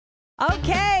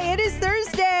Okay, it is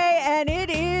Thursday, and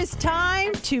it is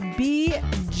time to be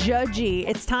judgy.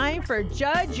 It's time for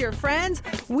Judge Your Friends.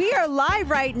 We are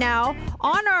live right now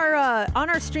on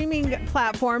our streaming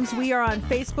platforms. We are on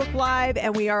Facebook Live,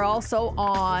 and we are also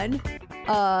on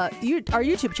our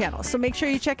YouTube channel. So make sure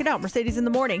you check it out. Mercedes in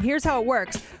the Morning. Here's how it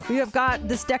works. We have got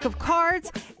this deck of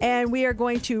cards, and we are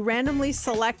going to randomly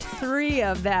select 3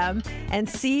 of them and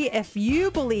see if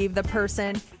you believe the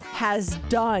person has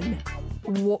done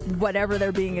whatever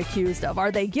they're being accused of.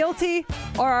 Are they guilty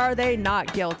or are they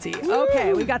not guilty? Woo!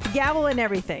 Okay, we got the gavel and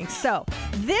everything. So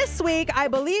this week, I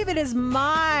believe it is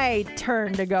my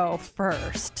turn to go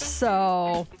first.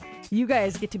 So you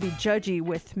guys get to be judgy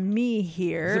with me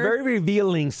here. It's a very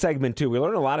revealing segment, too. We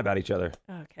learn a lot about each other.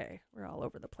 Okay, we're all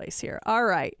over the place here. All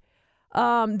right.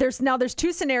 There's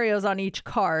 2 scenarios on each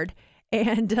card,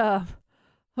 and I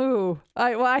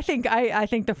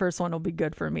think the first one will be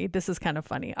good for me. This is kind of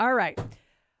funny. All right.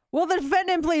 Will the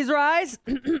defendant please rise?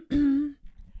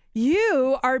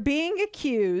 You are being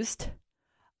accused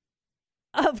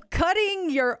of cutting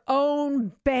your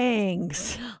own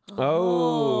bangs.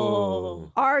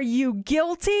 Oh. Are you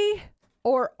guilty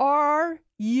or are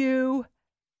you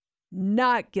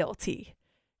not guilty?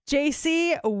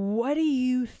 JC, what do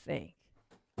you think?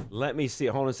 Let me see.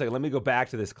 Hold on a second. Let me go back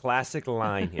to this classic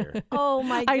line here. Oh,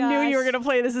 my gosh. I knew you were going to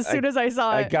play this as soon as I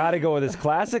saw it. I got to go with this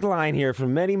classic line here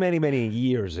from many, many, many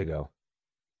years ago.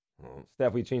 Oh,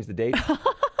 Steph, we changed the date.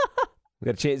 We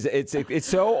got to change. It's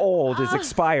so old. It's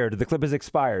expired. The clip is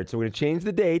expired. So we're going to change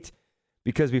the date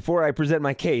because before I present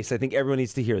my case, I think everyone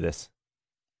needs to hear this.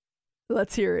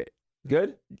 Let's hear it.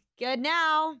 Good? Good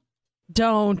now.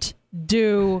 Don't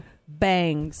do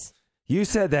bangs. You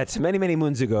said that many, many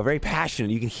moons ago. Very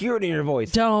passionate. You can hear it in your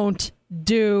voice. Don't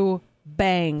do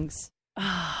bangs.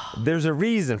 There's a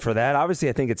reason for that. Obviously,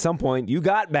 I think at some point you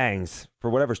got bangs for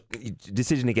whatever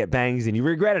decision to get bangs and you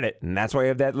regretted it. And that's why you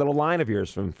have that little line of yours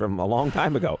from a long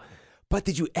time ago. But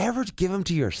did you ever give them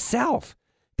to yourself?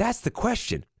 That's the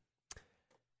question.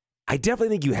 I definitely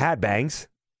think you had bangs.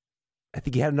 I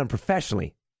think you had them done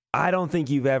professionally. I don't think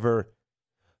you've ever...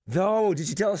 Though, did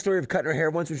you tell a story of cutting her hair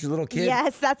once when she was a little kid?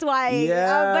 Yes, that's why.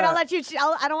 Yeah. But I'll let you.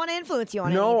 I don't want to influence you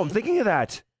on it. No, I'm thinking of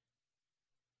that.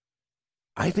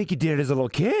 I think you did it as a little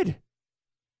kid.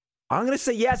 I'm going to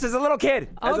say yes as a little kid.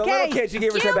 As a little kid, she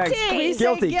gave herself bangs.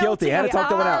 Guilty. I had to talk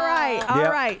that one out. All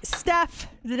right. Steph,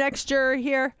 the next juror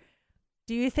here.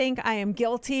 Do you think I am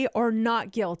guilty or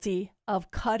not guilty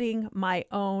of cutting my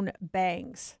own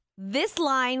bangs? This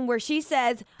line where she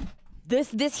says,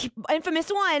 this infamous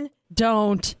one,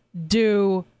 don't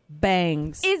do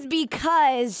bangs, is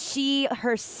because she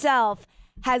herself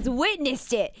has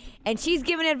witnessed it. And she's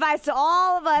given advice to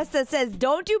all of us that says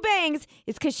don't do bangs.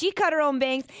 It's because she cut her own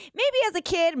bangs. Maybe as a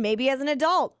kid, maybe as an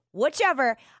adult,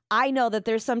 whichever. I know that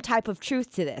there's some type of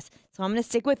truth to this. So I'm going to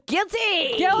stick with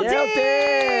guilty. Guilty.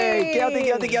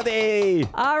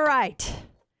 All right.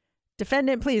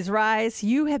 Defendant, please rise.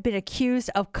 You have been accused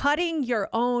of cutting your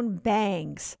own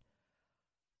bangs.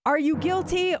 Are you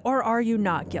guilty or are you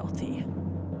not guilty?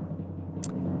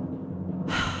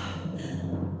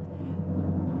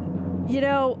 You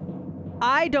know,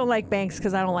 I don't like bangs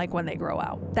because I don't like when they grow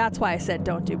out. That's why I said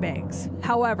don't do bangs.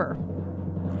 However,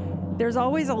 there's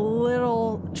always a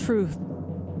little truth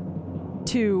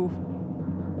to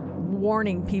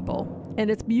warning people. And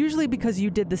it's usually because you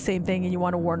did the same thing and you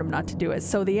want to warn them not to do it.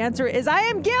 So the answer is I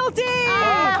am guilty.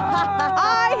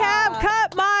 I have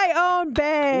cut my own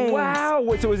bangs.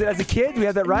 Wow. So was it as a kid? We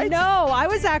had that right? No, I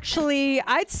was actually,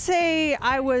 I'd say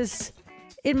I was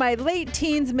in my late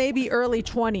teens, maybe early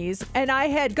 20s. And I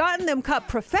had gotten them cut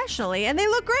professionally and they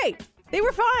look great. They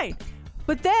were fine.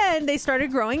 But then they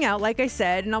started growing out, like I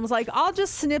said. And I was like, I'll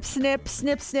just snip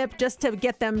just to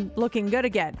get them looking good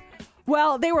again.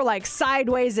 Well, they were like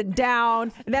sideways and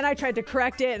down. And then I tried to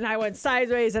correct it and I went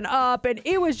sideways and up. And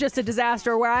it was just a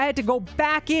disaster where I had to go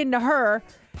back into her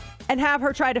and have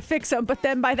her try to fix them. But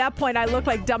then by that point, I looked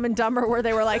like Dumb and Dumber where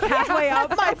they were like halfway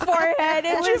up my forehead.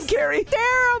 It was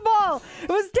terrible. It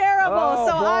was terrible. Oh,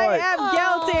 so boy. I am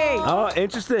guilty. Oh,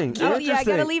 interesting. Oh, yeah, I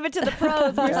got to leave it to the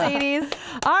pros, Mercedes.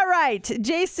 All right.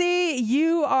 JC,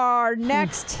 you are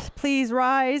next. Please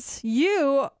rise.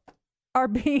 You are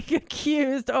being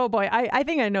accused. Oh boy, I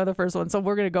think I know the first one, so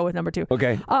we're gonna go with number 2.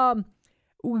 Okay.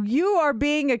 You are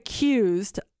being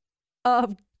accused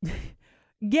of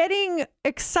getting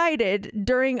excited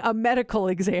during a medical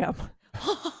exam.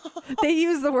 They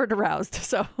use the word aroused,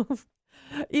 so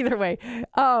Either way,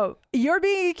 you're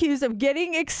being accused of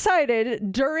getting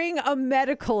excited during a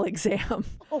medical exam.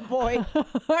 Oh boy.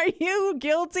 Are you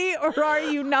guilty or are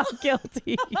you not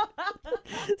guilty?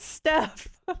 Steph.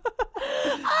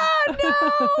 Oh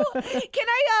no! Can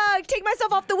I take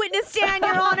myself off the witness stand,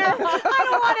 Your Honor?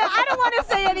 I don't want to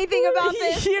say anything about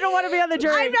this. You don't want to be on the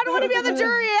jury. I don't want to be on the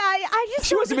jury. I just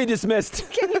She wants to be dismissed.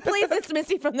 Can you please dismiss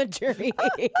me from the jury?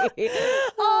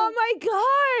 Oh my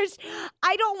gosh.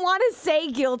 I don't want to say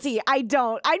guilty. I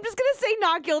don't. I'm just going to say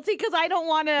not guilty because I don't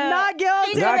want to. Not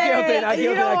guilty. Not guilty, not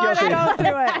You guilty, don't not want to guilty. go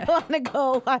through I it. don't want to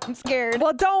go. I'm scared.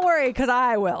 Well, don't worry, because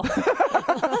I will.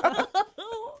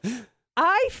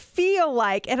 I feel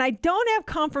like, and I don't have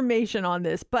confirmation on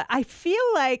this, but I feel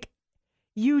like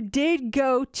you did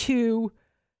go to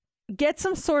get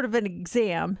some sort of an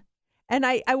exam. And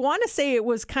I want to say it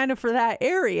was kind of for that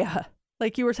area.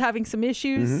 Like you were having some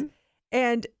issues. Mm-hmm.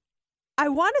 And I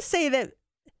want to say that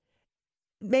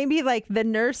maybe like the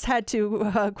nurse had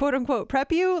to quote unquote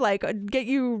prep you, like get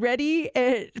you ready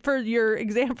for your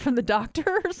exam from the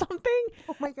doctor or something.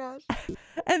 Oh my gosh.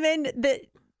 And then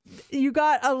you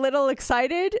got a little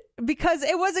excited because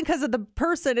it wasn't because of the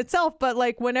person itself, but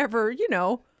like whenever,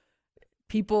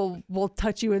 people will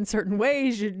touch you in certain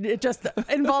ways, it's just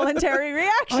involuntary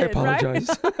reaction, I apologize.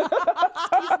 right?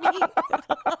 Excuse me.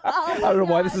 I don't know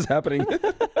why this is happening.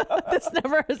 This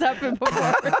never has happened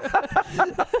before.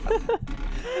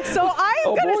 So I'm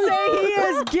going to say he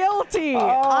is guilty.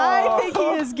 I think he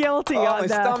is guilty on my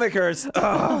that. stomach hurts.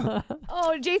 Ugh.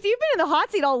 Oh, JC, you've been in the hot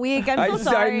seat all week. I'm so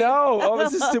sorry. I know. Oh,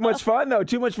 this is too much fun, though.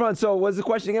 Too much fun. So, what's the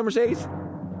question again, Mercedes?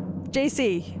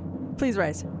 JC, please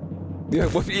rise. Yeah,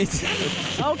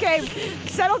 Okay,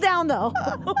 settle down though.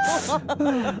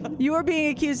 You are being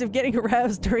accused of getting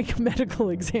aroused during a medical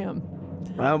exam.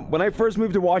 When I first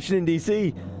moved to Washington,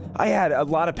 D.C., I had a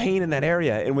lot of pain in that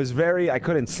area. It was I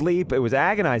couldn't sleep. It was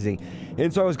agonizing.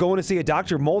 And so I was going to see a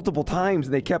doctor multiple times,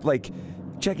 and they kept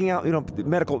checking out,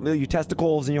 medical, your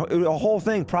testicles and a whole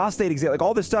thing, prostate exam,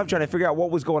 all this stuff, trying to figure out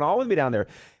what was going on with me down there.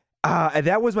 And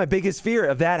that was my biggest fear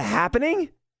of that happening.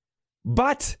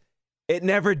 But it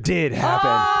never did happen.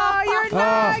 Oh, you're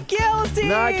not guilty.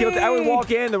 Not guilty. I would walk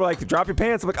in, they were like, drop your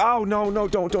pants. I'm like, oh, no,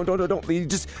 don't. I don't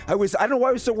know why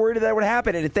I was so worried that would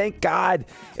happen. And thank God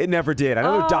it never did. I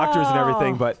know there are doctors and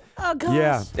everything, but Oh gosh.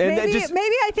 yeah. And Maybe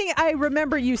I think I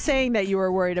remember you saying that you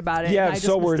were worried about it. yeah, and I'm I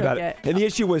so just worried about mistook it. And the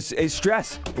issue was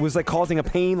stress. It was causing a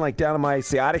pain down in my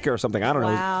sciatica or something. I don't know.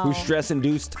 Wow. It was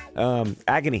stress-induced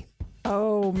agony.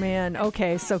 Oh, man.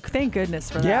 Okay, so thank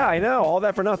goodness for that. Yeah, I know. All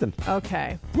that for nothing.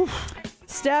 Okay.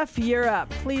 Steph, you're up.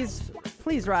 Please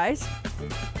rise.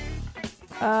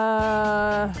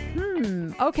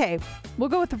 Okay, we'll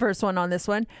go with the first one on this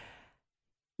one.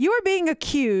 You are being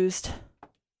accused.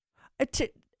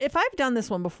 If I've done this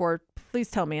one before, please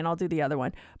tell me and I'll do the other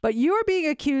one. But you are being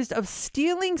accused of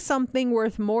stealing something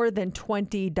worth more than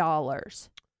 $20.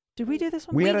 Did we do this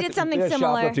one? We did something we had a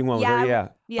similar. shoplifting one with Yeah. her, yeah.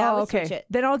 Yeah. Oh, we'll okay. switch it.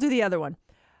 Then I'll do the other one.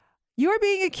 You are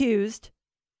being accused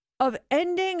of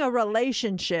ending a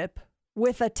relationship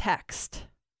with a text.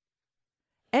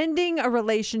 Ending a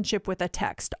relationship with a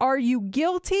text. Are you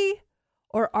guilty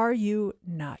or are you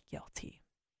not guilty?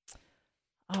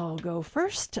 I'll go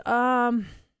first. I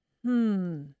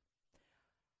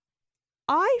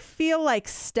feel like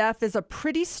Steph is a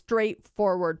pretty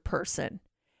straightforward person.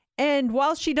 And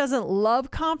while she doesn't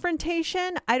love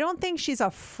confrontation, I don't think she's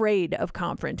afraid of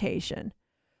confrontation.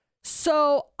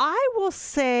 So I will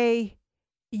say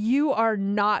you are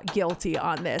not guilty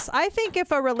on this. I think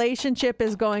if a relationship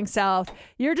is going south,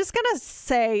 you're just going to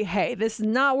say, hey, this is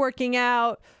not working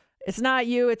out. It's not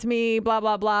you, it's me, blah,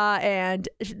 blah, blah. And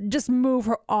just move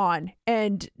her on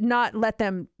and not let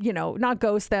them, not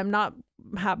ghost them, not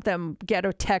have them get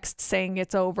a text saying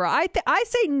it's over. I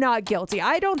say not guilty.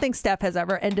 I don't think Steph has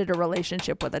ever ended a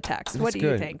relationship with a text. What do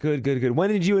you think? Good. When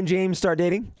did you and James start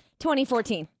dating?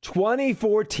 2014.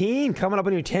 2014, coming up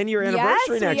on your 10-year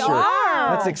anniversary Yes, next we year.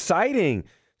 are. That's exciting.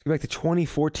 Let's go back to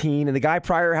 2014. And the guy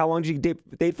prior, how long did you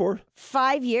date for?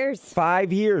 5 years.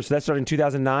 5 years. So that started in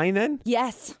 2009 then?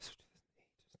 Yes.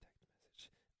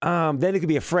 Then it could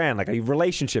be a friend, like a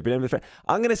relationship.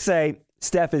 I'm going to say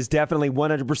Steph is definitely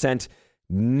 100%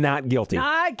 not guilty.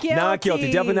 Not guilty. Not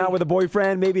guilty. Definitely not with a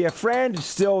boyfriend. Maybe a friend.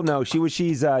 Still no.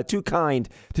 She's too kind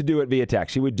to do it via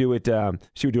text. She would do it.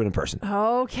 She would do it in person.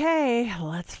 Okay,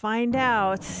 let's find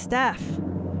out. Steph,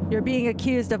 you're being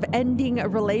accused of ending a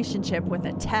relationship with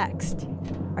a text.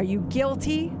 Are you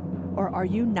guilty or are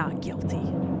you not guilty?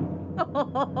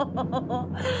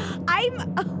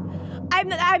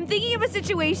 I'm thinking of a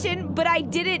situation, but I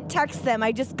didn't text them.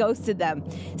 I just ghosted them.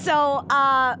 So,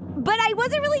 but I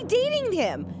wasn't really dating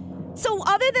him. So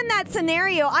other than that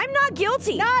scenario, I'm not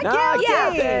guilty. Not Not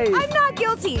guilty. guilty. I'm not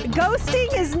guilty.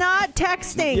 Ghosting is not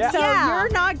texting, Yeah. so Yeah. you're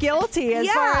not guilty as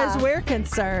far Yeah. as we're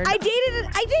concerned. I dated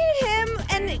him,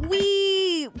 and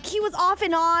he was off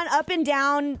and on, up and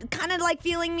down, kind of like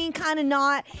feeling me, kind of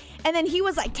not. And then he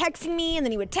was like texting me, and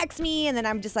then he would text me, and then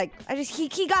I'm just like,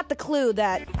 he got the clue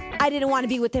that I didn't want to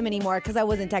be with him anymore because I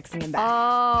wasn't texting him back.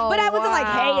 Oh, But I wasn't like,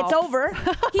 hey, it's wow. over.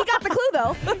 He got the clue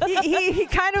though. he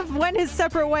kind of went his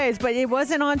separate ways, but it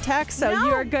wasn't on text, so No,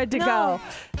 you're good to no. go.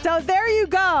 So there you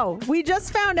go. We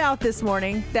just found out this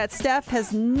morning that Steph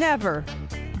has never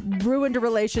ruined a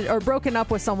relation or broken up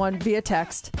with someone via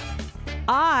text.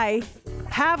 I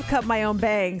have cut my own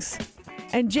bangs.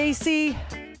 And JC,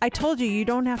 I told you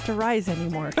don't have to rise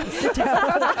anymore.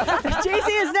 JC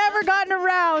has never gotten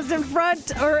aroused in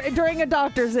front or during a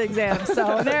doctor's exam.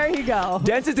 So there you go.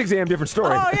 Dentist exam, different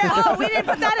story. Oh, yeah. Oh, we didn't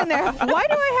put that in there. Why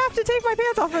do I have to take my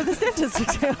pants off for this dentist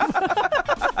exam?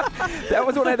 That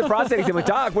was when I had the prostate exam. Like,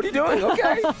 Doc, what are you doing?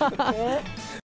 Okay.